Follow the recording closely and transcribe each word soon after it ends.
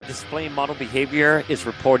Displaying Model Behaviour is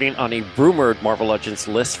reporting on a rumored Marvel Legends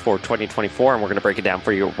list for 2024, and we're going to break it down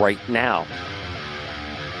for you right now.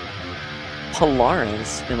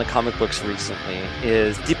 Polaris in the comic books recently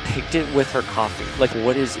is depicted with her coffee. Like,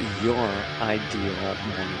 what is your ideal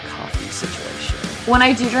morning coffee situation? When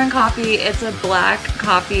I do drink coffee, it's a black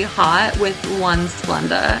coffee hot with one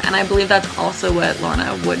Splenda, and I believe that's also what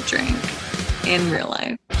Lorna would drink in real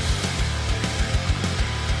life.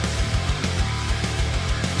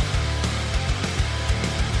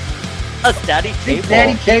 A daddy cable.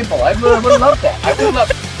 Daddy cable. I would love that. I would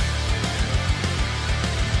love it.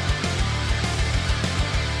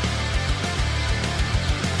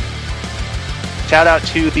 Shout out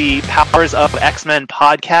to the Powers of X-Men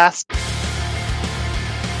podcast.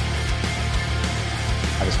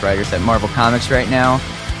 Hottest writers at Marvel Comics right now.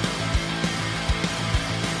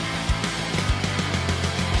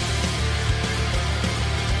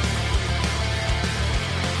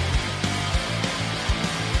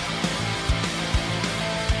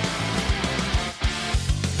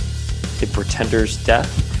 A pretender's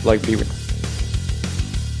death, like be. Right,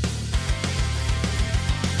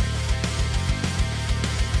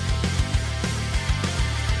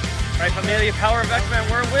 familia, Power of X-Men,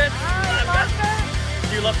 we're with.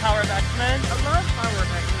 Do you love Power of X-Men? I love Power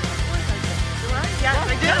of X-Men. Of course I do. Do I? Yes,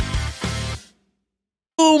 I do.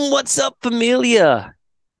 Boom! What's up, familia?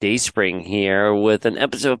 Dayspring here with an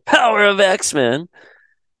episode of Power of X-Men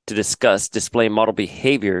to discuss Display Model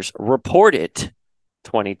Behavior's reported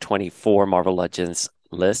 2024 Marvel Legends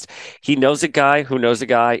list. He knows a guy who knows a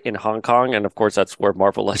guy in Hong Kong, and of course that's where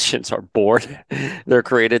Marvel Legends are born. They're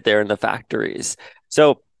created there in the factories.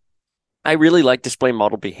 So I really like Display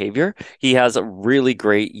Model Behavior. He has a really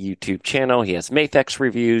great YouTube channel. He has Mafex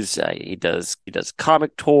reviews. He does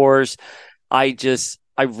comic tours. I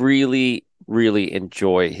really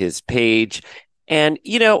enjoy his page. And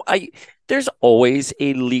there's always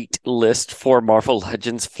a leaked list for Marvel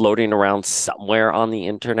Legends floating around somewhere on the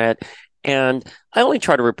internet. And I only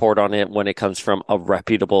try to report on it when it comes from a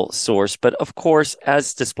reputable source. But of course,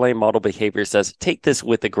 as Display Model Behavior says, take this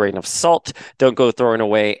with a grain of salt. Don't go throwing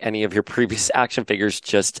away any of your previous action figures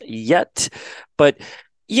just yet. But,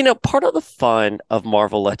 part of the fun of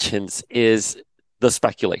Marvel Legends is the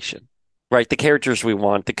speculation. Right, the characters we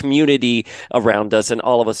want, the community around us, and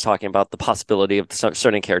all of us talking about the possibility of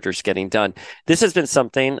certain characters getting done. This has been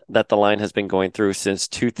something that the line has been going through since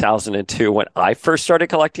 2002 when I first started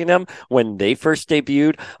collecting them, when they first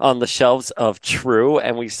debuted on the shelves of True,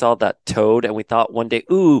 and we saw that Toad, and we thought one day,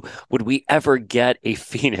 ooh, would we ever get a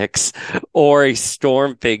Phoenix or a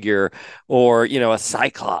Storm figure or, a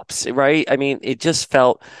Cyclops, right? I mean, it just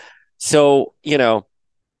felt so,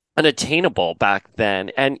 unattainable back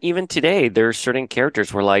then. And even today, there are certain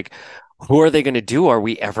characters we're like, who are they going to do? Are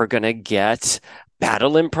we ever going to get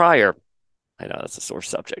Madeline Pryor? I know that's a sore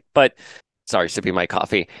subject, but sorry, sipping my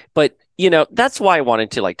coffee. But, that's why I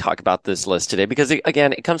wanted to talk about this list today, because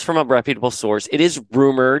again, it comes from a reputable source. It is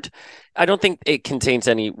rumored. I don't think it contains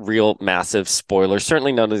any real massive spoilers.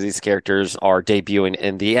 Certainly none of these characters are debuting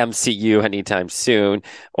in the MCU anytime soon.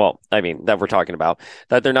 Well, I mean, that we're talking about,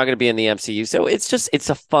 that they're not going to be in the MCU. So it's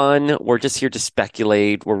a fun, we're just here to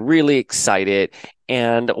speculate. We're really excited.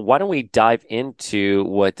 And why don't we dive into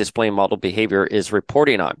what Display Model Behavior is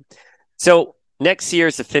reporting on? So next year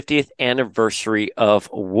is the 50th anniversary of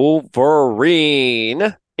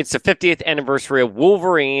Wolverine. It's the 50th anniversary of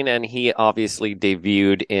Wolverine, and he obviously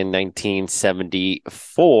debuted in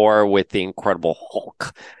 1974 with the Incredible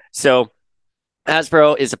Hulk. So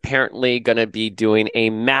Hasbro is apparently going to be doing a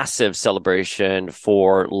massive celebration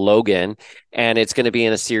for Logan, and it's going to be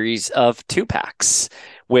in a series of 2-packs,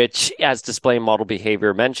 which, as Display Model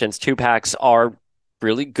Behavior mentions, 2-packs are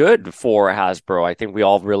really good for Hasbro. I think we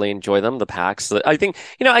all really enjoy them, the packs. I think,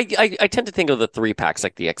 I tend to think of the 3-packs,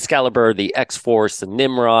 like the Excalibur, the X-Force, the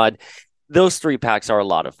Nimrod. Those 3-packs are a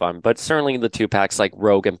lot of fun, but certainly the 2-packs like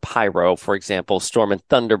Rogue and Pyro, for example, Storm and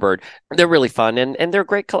Thunderbird, they're really fun and they're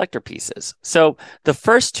great collector pieces. So the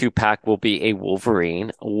first 2-pack will be a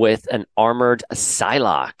Wolverine with an armored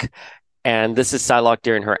Psylocke. And this is Psylocke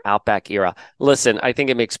during her Outback era. Listen, I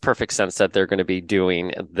think it makes perfect sense that they're going to be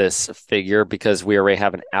doing this figure because we already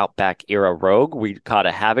have an Outback era Rogue. We caught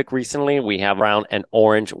a Havoc recently. We have brown and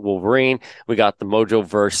orange Wolverine. We got the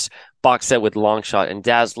Mojoverse box set with Longshot and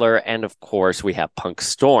Dazzler. And of course, we have Punk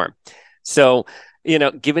Storm. So,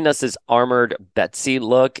 giving us this armored Betsy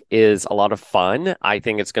look is a lot of fun. I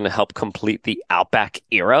think it's going to help complete the Outback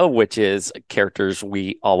era, which is characters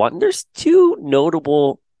we all want. And there's 2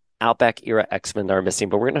 notable Outback era X-Men that are missing,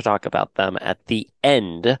 but we're going to talk about them at the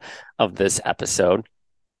end of this episode.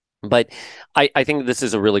 But I think this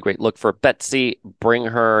is a really great look for Betsy. Bring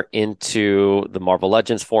her into the Marvel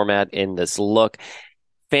Legends format in this look.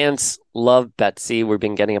 Fans love Betsy. We've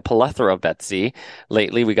been getting a plethora of Betsy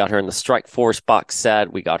lately. We got her in the Strike Force box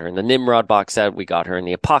set. We got her in the Nimrod box set. We got her in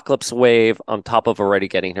the Apocalypse Wave, on top of already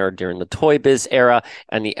getting her during the Toy Biz era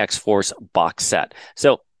and the X-Force box set.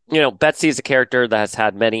 So, Betsy is a character that has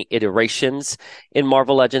had many iterations in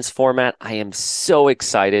Marvel Legends format. I am so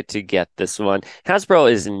excited to get this one. Hasbro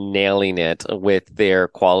is nailing it with their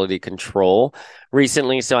quality control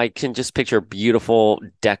recently, so I can just picture beautiful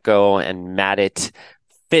deco and matted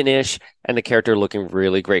finish and the character looking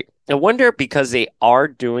really great. I wonder, because they are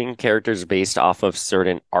doing characters based off of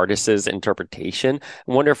certain artists' interpretation,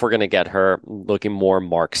 I wonder if we're going to get her looking more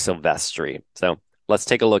Mark Silvestri. So let's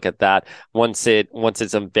take a look at that once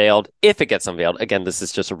it's unveiled, if it gets unveiled. Again, this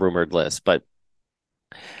is just a rumored list, but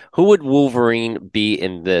who would Wolverine be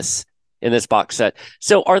in this box set?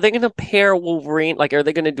 So are they going to pair Wolverine? Like, are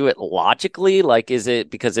they going to do it logically? Like, is it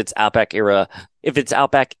because it's Outback era? If it's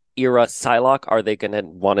Outback era Psylocke, are they going to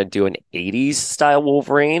want to do an 80s style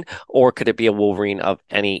Wolverine, or could it be a Wolverine of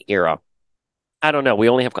any era? I don't know. We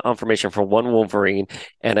only have confirmation for one Wolverine,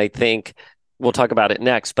 and I think we'll talk about it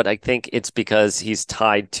next, but I think it's because he's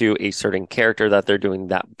tied to a certain character that they're doing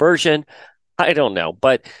that version. I don't know,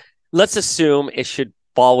 but let's assume it should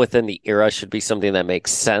fall within the era, should be something that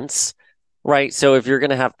makes sense. Right. So if you're going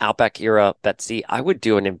to have Outback era Betsy, I would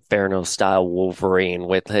do an Inferno style Wolverine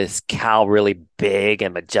with his cowl really big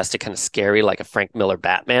and majestic, kind of scary, like a Frank Miller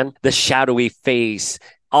Batman. The shadowy face,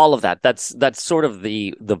 all of that. That's sort of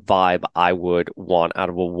the vibe I would want out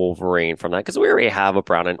of a Wolverine from that, because we already have a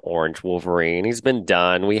brown and orange Wolverine. He's been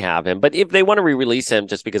done. We have him. But if they want to re-release him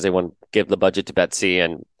just because they want to give the budget to Betsy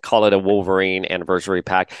and call it a Wolverine anniversary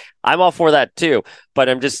pack, I'm all for that too. But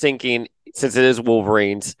I'm just thinking, since it is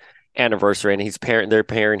Wolverine's anniversary and they're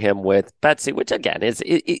pairing him with Betsy, which again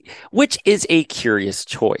which is a curious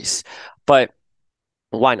choice, but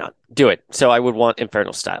why not do it? So I would want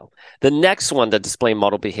Inferno style. The next one that Displaying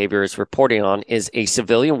Model Behaviour is reporting on is a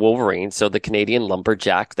civilian Wolverine, so the Canadian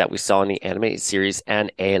lumberjack that we saw in the animated series, and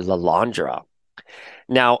a Lalandra.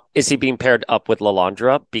 Now, is he being paired up with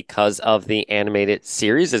Lalandra because of the animated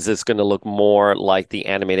series? Is this going to look more like the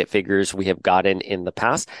animated figures we have gotten in the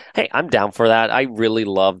past? Hey, I'm down for that. I really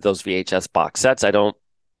love those VHS box sets. I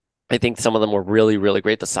think some of them were really, really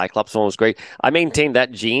great. The Cyclops one was great. I maintain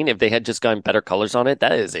that Jean, if they had just gotten better colors on it,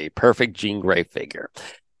 that is a perfect Jean Grey figure.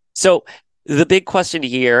 So the big question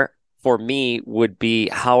here for me would be,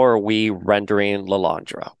 how are we rendering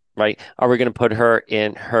Lalandra? Right? Are we going to put her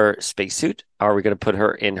in her spacesuit? Are we going to put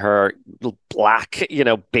her in her black,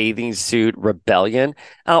 bathing suit rebellion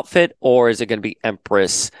outfit? Or is it going to be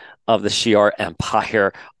Empress of the Shi'ar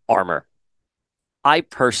Empire armor? I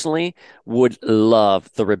personally would love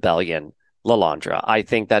the rebellion Lalandra. I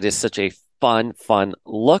think that is such a fun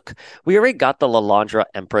look. We already got the Lalandra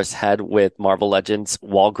Empress head with Marvel Legends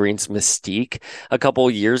Walgreens Mystique a couple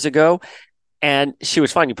of years ago. And she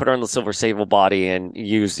was fine. You put her on the Silver Sable body and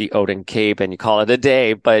use the Odin cape and you call it a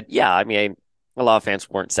day. But yeah, I mean, a lot of fans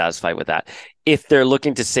weren't satisfied with that. If they're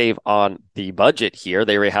looking to save on the budget here,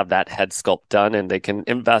 they already have that head sculpt done and they can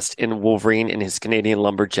invest in Wolverine in his Canadian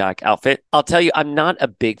lumberjack outfit. I'll tell you, I'm not a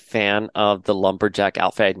big fan of the lumberjack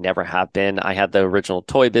outfit. I never have been. I had the original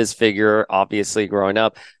Toy Biz figure, obviously, growing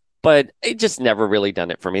up, but it just never really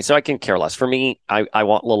done it for me. So I can care less. For me, I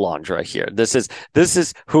want Lalandra here. This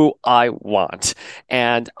is who I want.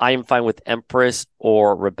 And I am fine with Empress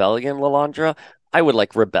or Rebellion Lalandra. I would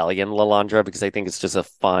like Rebellion Lalandra because I think it's just a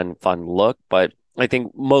fun look. But I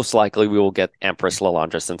think most likely we will get Empress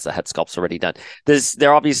Lalandra since the head sculpt's already done.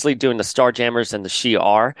 They're obviously doing the Starjammers and the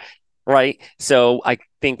Shi'ar, right? So I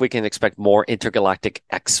think we can expect more intergalactic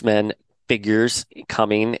X-Men figures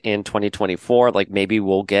coming in 2024. Like maybe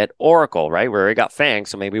we'll get Oracle, right? We already got Fang,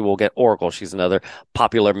 so maybe we'll get Oracle. She's another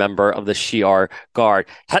popular member of the Shi'ar Guard.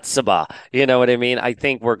 Hetzibah, you know what I mean? I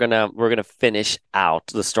think we're gonna finish out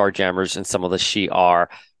the Starjammers and some of the Shi'ar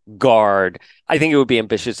Guard. I think it would be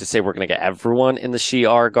ambitious to say we're gonna get everyone in the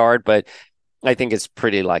Shi'ar Guard, but I think it's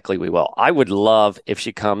pretty likely we will. I would love if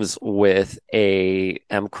she comes with a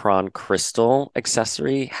M'Kraan crystal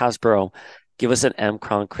accessory. Hasbro, give us an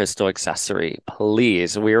M'Kraan crystal accessory,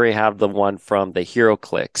 please. We already have the one from the Hero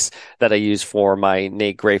Clicks that I use for my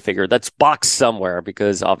Nate Gray figure. That's boxed somewhere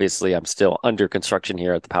because obviously I'm still under construction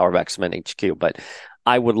here at the Power of X-Men HQ. But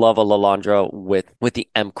I would love a Lalandra with the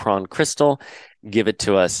M'Kraan crystal. Give it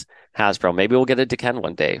to us, Hasbro. Maybe we'll get a Deken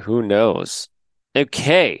one day. Who knows?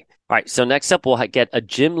 Okay. All right. So next up, we'll get a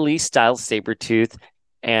Jim Lee style Sabretooth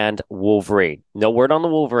and Wolverine. No word on the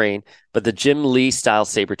Wolverine, but the Jim Lee style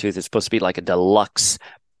Sabretooth is supposed to be like a deluxe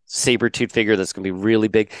Sabretooth figure that's going to be really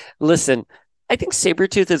big. Listen, I think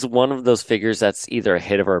Sabretooth is one of those figures that's either a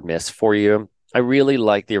hit or miss for you. I really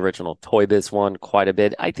like the original Toy Biz one quite a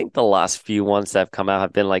bit. I think the last few ones that have come out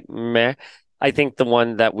have been like meh. I think the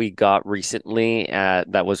one that we got recently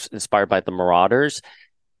that was inspired by the Marauders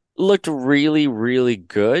looked really, really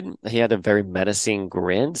good. He had a very menacing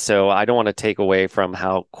grin, so I don't want to take away from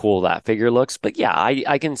how cool that figure looks. But yeah,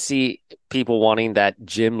 I can see people wanting that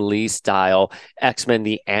Jim Lee style X-Men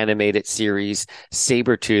the animated series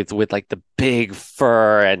Sabretooth with like the big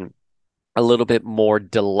fur and a little bit more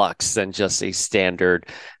deluxe than just a standard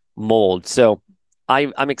mold. So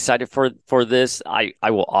I'm excited for this. I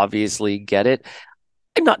will obviously get it.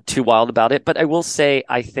 I'm not too wild about it, but I will say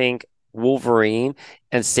I think Wolverine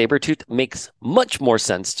and Sabretooth makes much more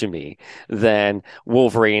sense to me than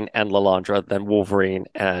Wolverine and Lalandra, than Wolverine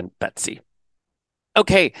and Betsy.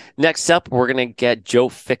 Okay, next up, we're gonna get Joe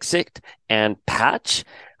Fixit and Patch.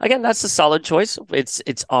 Again, that's a solid choice.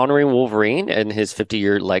 It's honoring Wolverine and his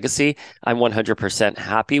 50-year legacy. I'm 100%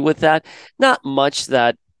 happy with that. Not much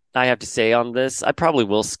that I have to say on this. I probably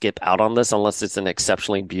will skip out on this unless it's an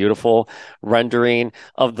exceptionally beautiful rendering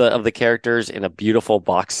of the characters in a beautiful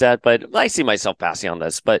box set. But I see myself passing on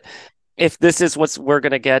this. But if this is what we're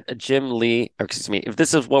gonna get, a Jim Lee, or excuse me, if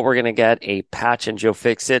this is what we're gonna get, a Patch and Joe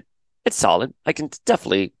Fixit, it's solid. I can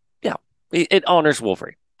definitely, yeah, it honors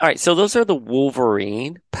Wolverine. All right, so those are the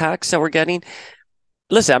Wolverine packs that we're getting.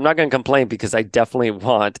 Listen, I'm not going to complain because I definitely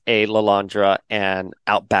want a Lalandra and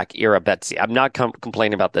Outback era Betsy. I'm not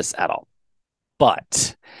complaining about this at all.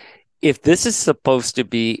 But if this is supposed to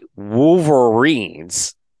be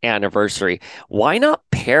Wolverine's anniversary, why not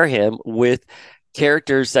pair him with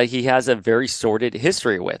characters that he has a very sordid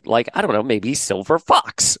history with? Like, I don't know, maybe Silver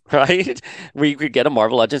Fox, right? We could get a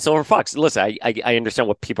Marvel Legends Silver Fox. Listen, I understand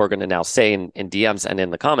what people are going to now say in DMs and in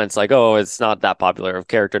the comments, like, oh, it's not that popular of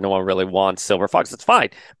character. No one really wants Silver Fox. That's fine.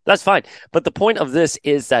 That's fine. But the point of this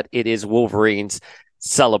is that it is Wolverine's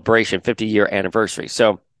celebration, 50-year anniversary.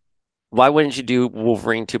 So why wouldn't you do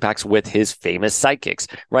Wolverine 2-packs with his famous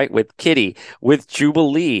sidekicks, right? With Kitty, with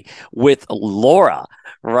Jubilee, with Laura,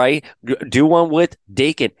 right? Do one with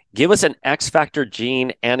Dakin. Give us an X Factor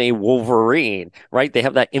Jean and a Wolverine, right? They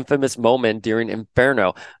have that infamous moment during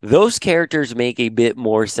Inferno. Those characters make a bit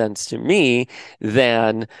more sense to me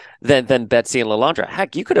than Betsy and Lalandra.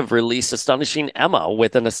 Heck, you could have released Astonishing Emma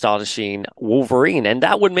with an Astonishing Wolverine, and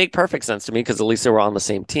that would make perfect sense to me because at least they were on the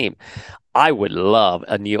same team. I would love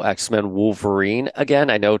a new X-Men Wolverine again.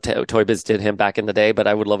 I know Toy Biz did him back in the day, but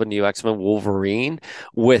I would love a new X-Men Wolverine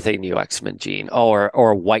with a new X-Men gene or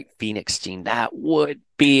a White Phoenix gene. That would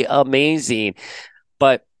be amazing.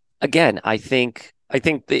 But again, I'm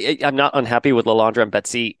not unhappy with Lalandra and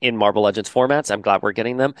Betsy in Marvel Legends formats. I'm glad we're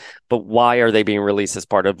getting them. But why are they being released as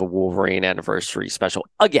part of the Wolverine anniversary special?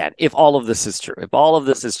 Again, if all of this is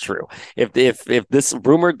true, if this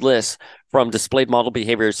rumored list from Displayed Model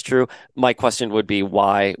Behaviour is true, my question would be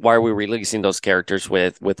why are we releasing those characters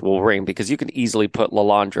with Wolverine? Because you could easily put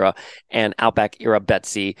Lalandra and Outback era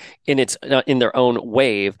Betsy in their own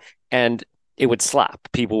wave, and it would slap.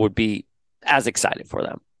 People would be as excited for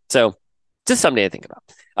them. So just something to think about.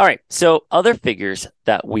 All right. So other figures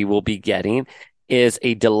that we will be getting is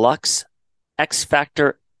a deluxe X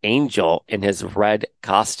Factor Angel in his red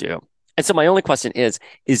costume. And so my only question is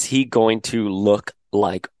he going to look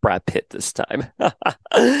like Brad Pitt this time?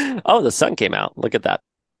 Oh, the sun came out. Look at that.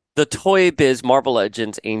 The Toy Biz Marvel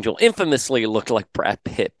Legends Angel infamously looked like Brad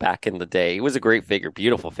Pitt back in the day. He was a great figure,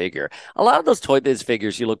 beautiful figure. A lot of those Toy Biz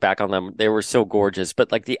figures, you look back on them, they were so gorgeous,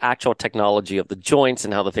 but like the actual technology of the joints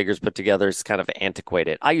and how the figures put together is kind of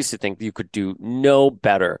antiquated. I used to think you could do no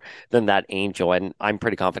better than that Angel, and I'm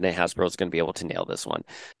pretty confident Hasbro is going to be able to nail this one.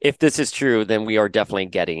 If this is true, then we are definitely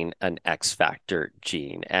getting an X Factor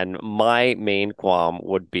gene. And my main qualm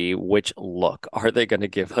would be which look are they going to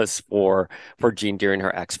give us for Jean during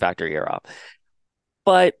her X Factor era.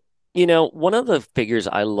 But one of the figures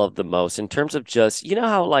I love the most in terms of just,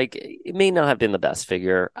 how like it may not have been the best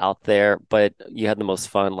figure out there, but you had the most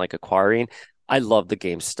fun like acquiring. I love the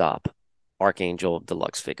GameStop Archangel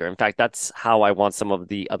Deluxe figure. In fact, that's how I want some of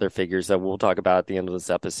the other figures that we'll talk about at the end of this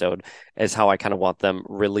episode, is how I kind of want them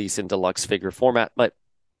released in deluxe figure format. But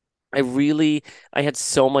I had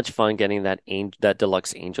so much fun getting that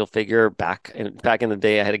deluxe Angel figure back in the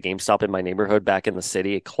day. I had a GameStop in my neighborhood back in the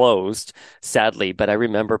city. It closed, sadly, but I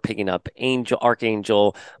remember picking up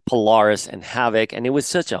Archangel, Polaris, and Havoc, and it was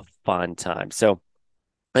such a fun time. So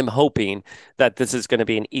I'm hoping that this is going to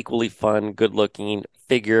be an equally fun, good-looking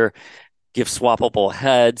figure. Give swappable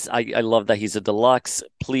heads. I love that he's a deluxe.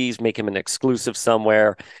 Please make him an exclusive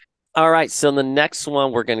somewhere. All right, so the next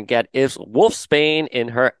one we're going to get is Wolfsbane in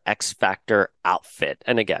her X Factor outfit.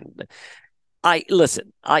 And again, I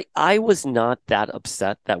was not that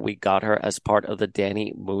upset that we got her as part of the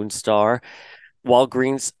Danny Moonstar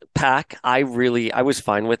Walgreens pack. I was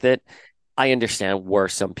fine with it. I understand where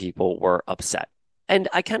some people were upset. And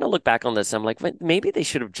I kind of look back on this, I'm like, maybe they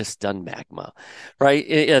should have just done Magma, right?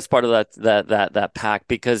 As part of that pack,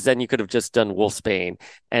 because then you could have just done Wolfsbane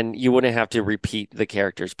and you wouldn't have to repeat the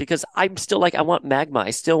characters. Because I'm still like, I want Magma.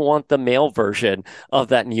 I still want the male version of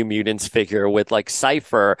that New Mutants figure with like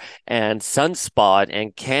Cypher and Sunspot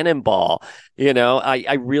and Cannonball.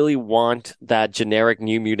 I really want that generic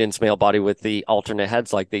New Mutants male body with the alternate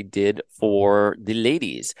heads like they did for the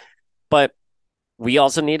ladies. But we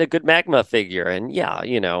also need a good Magma figure. And yeah,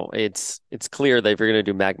 it's clear that if you're going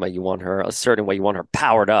to do Magma, you want her a certain way. You want her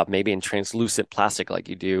powered up, maybe in translucent plastic like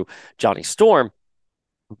you do Johnny Storm.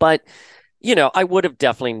 But, I would have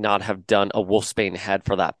definitely not have done a Wolfsbane head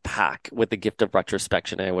for that pack with the gift of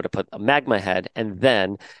retrospection. I would have put a Magma head and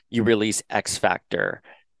then you release X Factor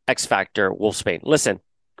Wolfsbane. Listen,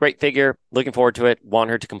 great figure. Looking forward to it.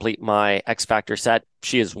 Want her to complete my X Factor set.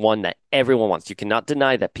 She is one that everyone wants. You cannot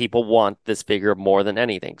deny that people want this figure more than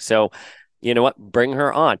anything. So, you know what? Bring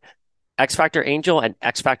her on. X Factor Angel and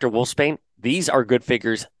X Factor Wolfsbane. These are good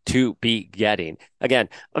figures to be getting. Again,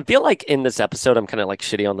 I feel like in this episode, I'm kind of like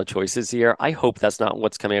shitty on the choices here. I hope that's not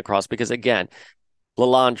what's coming across because, again,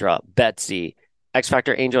 Lalandra, Betsy, X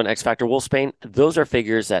Factor Angel, and X Factor Wolfsbane, those are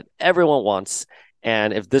figures that everyone wants.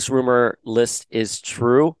 And if this rumor list is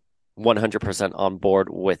true, 100% on board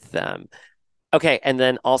with them. Okay, and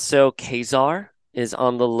then also Kazar is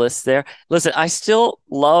on the list there. Listen, I still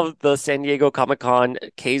love the San Diego Comic-Con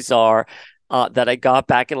Kazar that I got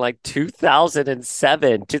back in like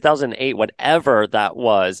 2007, 2008, whatever that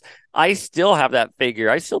was. I still have that figure.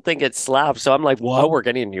 I still think it slaps. So I'm like, whoa, we're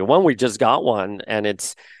getting a new one. We just got one. And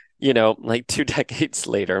it's, like 2 decades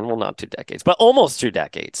later. Well, not 2 decades, but almost 2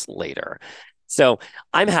 decades later. So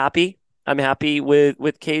I'm happy. I'm happy with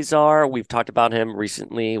Kazar. We've talked about him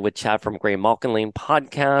recently with Chad from Gray Malkin Lane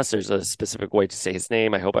podcast. There's a specific way to say his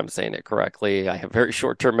name. I hope I'm saying it correctly. I have very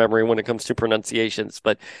short-term memory when it comes to pronunciations,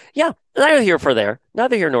 but yeah, neither here for there,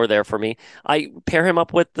 neither here nor there for me. I pair him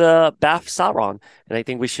up with the Bath Sauron, and I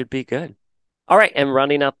think we should be good. All right, and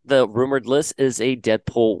rounding out the rumored list is a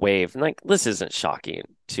Deadpool wave. And like, this isn't shocking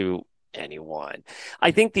to anyone.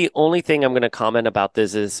 I think the only thing I'm going to comment about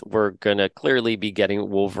this is we're going to clearly be getting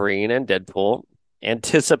Wolverine and Deadpool.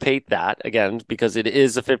 Anticipate that again, because it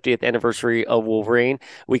is the 50th anniversary of Wolverine.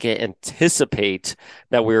 We can anticipate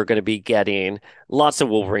that we're going to be getting lots of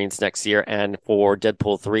Wolverines next year. And for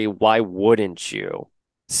Deadpool 3, why wouldn't you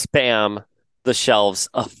spam the shelves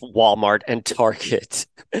of Walmart and Target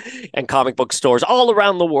and comic book stores all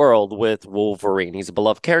around the world with Wolverine? He's a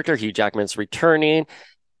beloved character. Hugh Jackman's returning.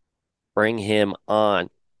 Bring him on.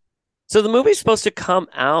 So the movie's supposed to come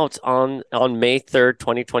out on May 3rd,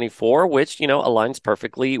 2024, which, aligns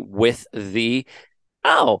perfectly with the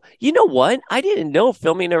Oh, you know what? I didn't know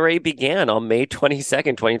filming already began on May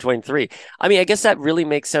 22nd, 2023. I mean, I guess that really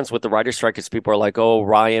makes sense with the writer's strike because people are like, oh,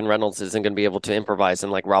 Ryan Reynolds isn't going to be able to improvise.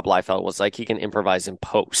 And like Rob Liefeld was like, he can improvise in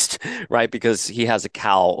post, right? Because he has a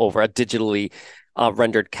cowl over a digitally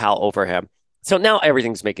rendered cowl over him. So now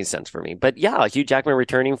everything's making sense for me. But yeah, Hugh Jackman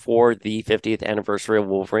returning for the 50th anniversary of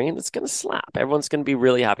Wolverine. It's going to slap. Everyone's going to be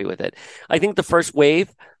really happy with it. I think the first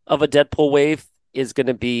wave of a Deadpool wave is going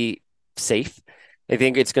to be safe. I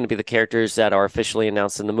think it's going to be the characters that are officially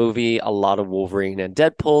announced in the movie, a lot of Wolverine and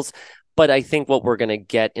Deadpools. But I think what we're going to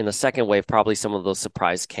get in the second wave, probably some of those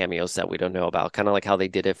surprise cameos that we don't know about, kind of like how they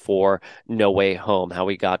did it for No Way Home, how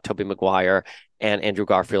we got Tobey Maguire and Andrew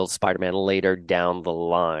Garfield's Spider-Man later down the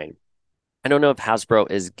line. I don't know if Hasbro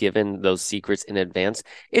is given those secrets in advance.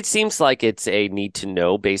 It seems like it's a need to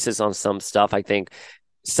know basis on some stuff. I think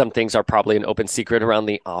some things are probably an open secret around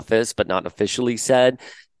the office, but not officially said.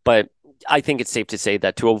 But I think it's safe to say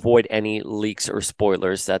that to avoid any leaks or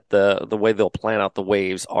spoilers, that the way they'll plan out the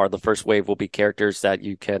waves are the first wave will be characters that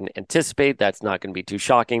you can anticipate. That's not going to be too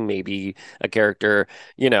shocking. Maybe a character,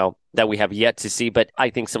 that we have yet to see. But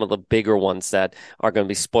I think some of the bigger ones that are going to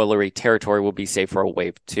be spoilery territory will be safe for a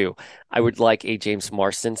wave two. I would like a James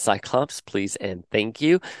Marsden Cyclops, please and thank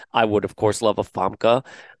you. I would, of course, love a Famke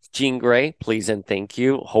Jean Grey, please and thank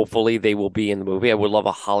you. Hopefully they will be in the movie. I would love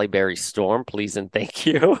a Holly Berry Storm, please and thank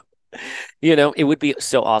you. It would be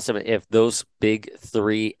so awesome if those big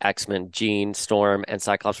three X-Men, Jean, Storm, and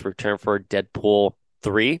Cyclops return for Deadpool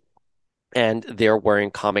 3 and they're wearing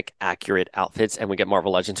comic accurate outfits and we get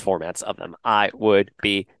Marvel Legends formats of them. I would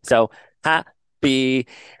be so happy.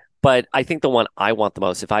 But I think the one I want the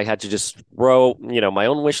most, if I had to just throw, my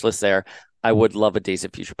own wish list there, I would love a Days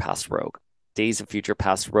of Future Past Rogue. Days of Future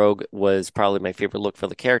Past Rogue was probably my favorite look for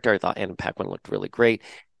the character. I thought Anna Paquin looked really great.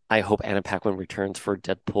 I hope Anna Paquin returns for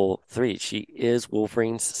Deadpool 3. She is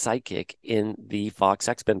Wolverine's sidekick in the Fox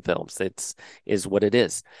X-Men films. It's is what it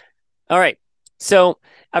is. All right. So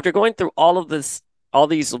after going through all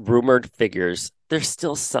these rumored figures, there's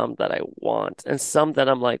still some that I want and some that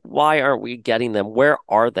I'm like, why aren't we getting them? Where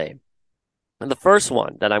are they? And the first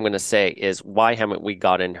one that I'm going to say is, why haven't we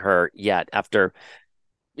gotten her yet? After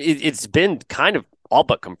it's been kind of all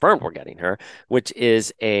but confirmed we're getting her, which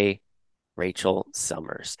is a Rachel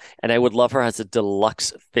Summers. And I would love her as a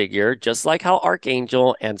deluxe figure, just like how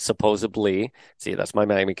Archangel and supposedly, see, that's my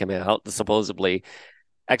Miami coming out, supposedly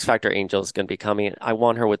X Factor Angel is going to be coming. I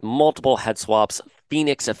want her with multiple head swaps,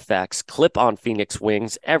 Phoenix effects, clip-on Phoenix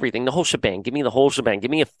wings, everything, the whole shebang. Give me the whole shebang. Give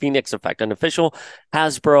me a Phoenix effect, an official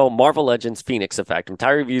Hasbro Marvel Legends Phoenix effect. I'm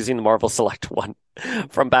tired of using the Marvel Select one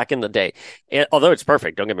from back in the day. Although it's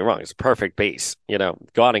perfect, don't get me wrong, it's a perfect base.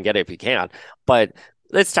 Go out and get it if you can. But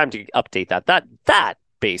it's time to update that. That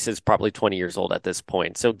base is probably 20 years old at this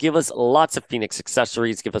point. So give us lots of Phoenix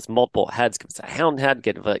accessories, give us multiple heads, give us a hound head,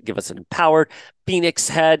 give us an empowered Phoenix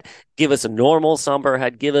head, give us a normal somber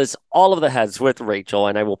head, give us all of the heads with Rachel,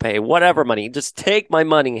 and I will pay whatever money. Just take my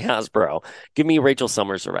money, Hasbro. Give me Rachel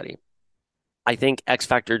Summers already. I think X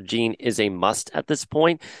Factor Jean is a must at this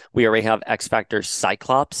point. We already have X Factor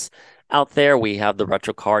Cyclops out there. We have the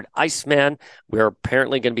retro card Iceman. We're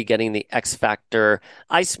apparently going to be getting the X Factor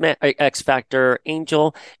Iceman, X Factor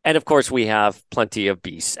Angel, and of course we have plenty of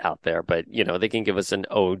beasts out there. But they can give us an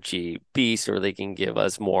OG beast, or they can give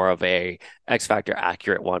us more of a X Factor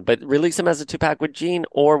accurate one. But release them as a 2-pack with Jean,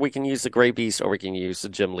 or we can use the Gray Beast, or we can use the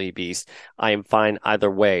Jim Lee Beast. I am fine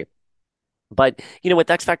either way. But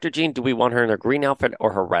with X Factor Jean, do we want her in her green outfit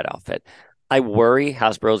or her red outfit? I worry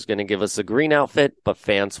Hasbro's going to give us a green outfit, but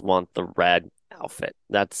fans want the red outfit.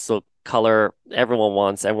 That's the color everyone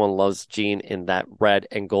wants. Everyone loves Jean in that red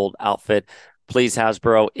and gold outfit. Please,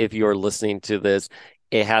 Hasbro, if you're listening to this,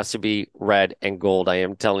 it has to be red and gold. I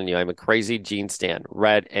am telling you, I'm a crazy Jean stan.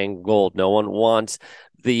 Red and gold. No one wants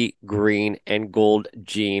the green and gold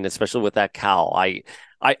Jean, especially with that cowl.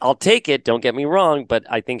 I'll take it, don't get me wrong, but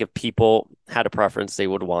I think if people had a preference, they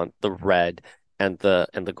would want the red and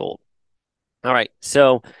the gold. All right,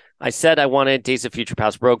 so I said I wanted Days of Future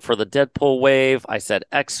Past Rogue for the Deadpool wave. I said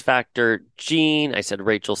X Factor Jean. I said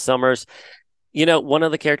Rachel Summers. One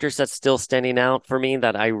of the characters that's still standing out for me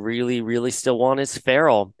that I really, really still want is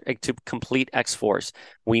Feral to complete X-Force.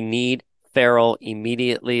 We need Feral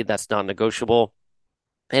immediately. That's not negotiable.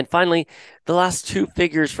 And finally, the last two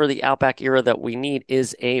figures for the Outback era that we need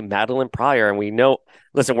is a Madeline Pryor. And we know,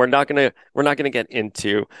 listen, we're not gonna get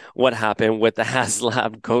into what happened with the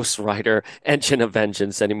HasLab Ghost Rider Engine of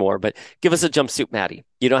Vengeance anymore. But give us a jumpsuit Maddie.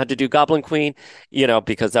 You don't have to do Goblin Queen,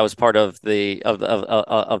 because that was part of the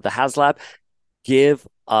HasLab. Give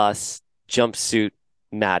us jumpsuit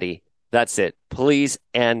Maddie. That's it, please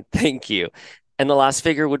and thank you. And the last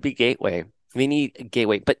figure would be Gateway. We need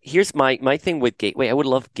Gateway. But here's my thing with Gateway. I would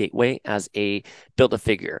love Gateway as a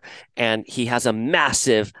Build-A-Figure. And he has a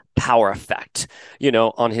massive power effect,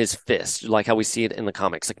 on his fist, like how we see it in the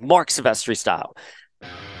comics, like Mark Silvestri style.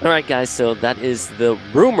 All right, guys. So that is the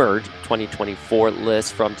rumored 2024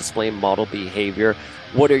 list from Displaying Model Behaviour.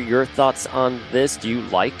 What are your thoughts on this? Do you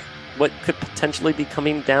like what could potentially be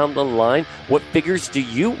coming down the line? What figures do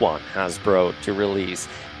you want Hasbro to release?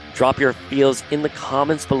 Drop your feels in the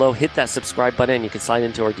comments below. Hit that subscribe button. You can slide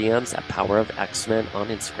into our DMs at Power of X-Men on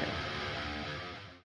Instagram.